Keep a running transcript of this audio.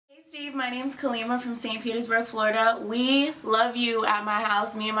Steve, my name's Kalima from St. Petersburg, Florida. We love you at my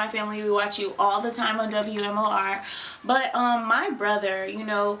house. Me and my family, we watch you all the time on WMOR. But my brother, you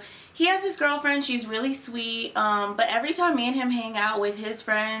know, he has this girlfriend. She's really sweet. But every time me and him hang out with his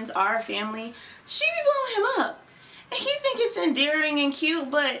friends, our family, she be blowing him up. And he think it's endearing and cute,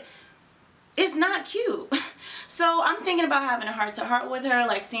 but it's not cute. So I'm thinking about having a heart-to-heart with her,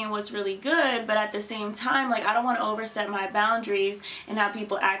 like seeing what's really good, but at the same time, like I don't want to overstep my boundaries and have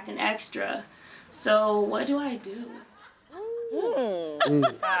people acting extra. So what do I do?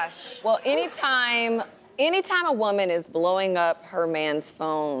 Gosh. Well, anytime a woman is blowing up her man's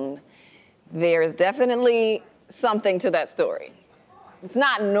phone, there's definitely something to that story. It's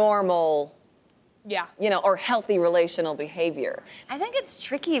not normal. Yeah. You know, or healthy relational behavior. I think it's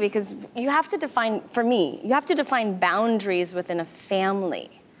tricky because you have to define, for me, you have to define boundaries within a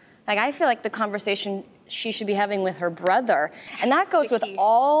family. Like, I feel like the conversation she should be having with her brother, and that goes with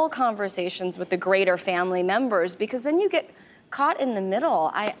all conversations with the greater family members, because then you get caught in the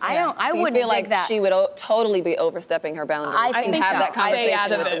middle. I wouldn't feel like that. She would totally be overstepping her boundaries I think have so. that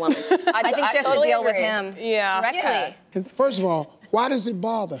conversation with the woman. I think she has to deal with him directly. Yeah. First of all, why does it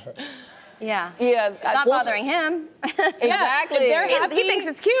bother her? Yeah. It's not bothering him. Exactly. He thinks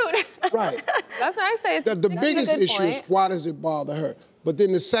it's cute. Right. That's what I say. The biggest issue is why does it bother her? But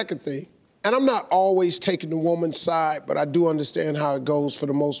then the second thing, and I'm not always taking the woman's side, but I do understand how it goes for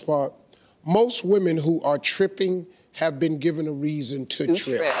the most part. Most women who are tripping have been given a reason to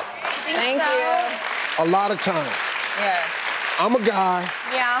trip. Thank you. A lot of times. Yes. I'm a guy.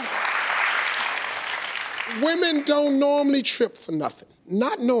 Yeah. Women don't normally trip for nothing.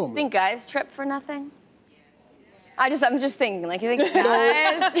 Not normally. Think guys trip for nothing? I'm just thinking, like, you think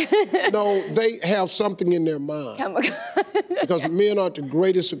guys? No, they have something in their mind. Because men aren't the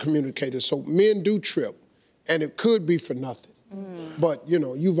greatest of communicators, so men do trip, and it could be for nothing. But, you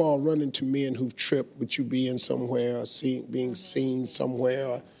know, you've all run into men who've tripped with you being somewhere, or being seen somewhere,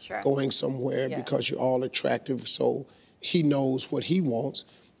 or going somewhere because you're all attractive, so he knows what he wants.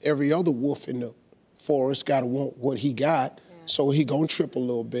 Every other wolf in the forest gotta want what he got. So he gonna trip a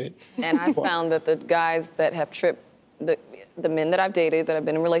little bit. And I found that the guys that have tripped, the men that I've dated, that I've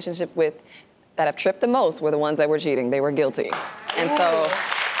been in a relationship with, that have tripped the most were the ones that were cheating. They were guilty. And so,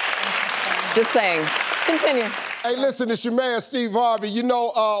 just saying, continue. Hey, listen, it's your man, Steve Harvey. You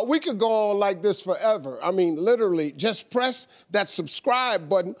know, we could go on like this forever. I mean, literally, just press that subscribe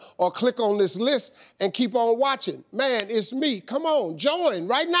button or click on this list and keep on watching. Man, it's me. Come on, join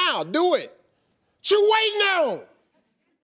right now. Do it. What you waiting on?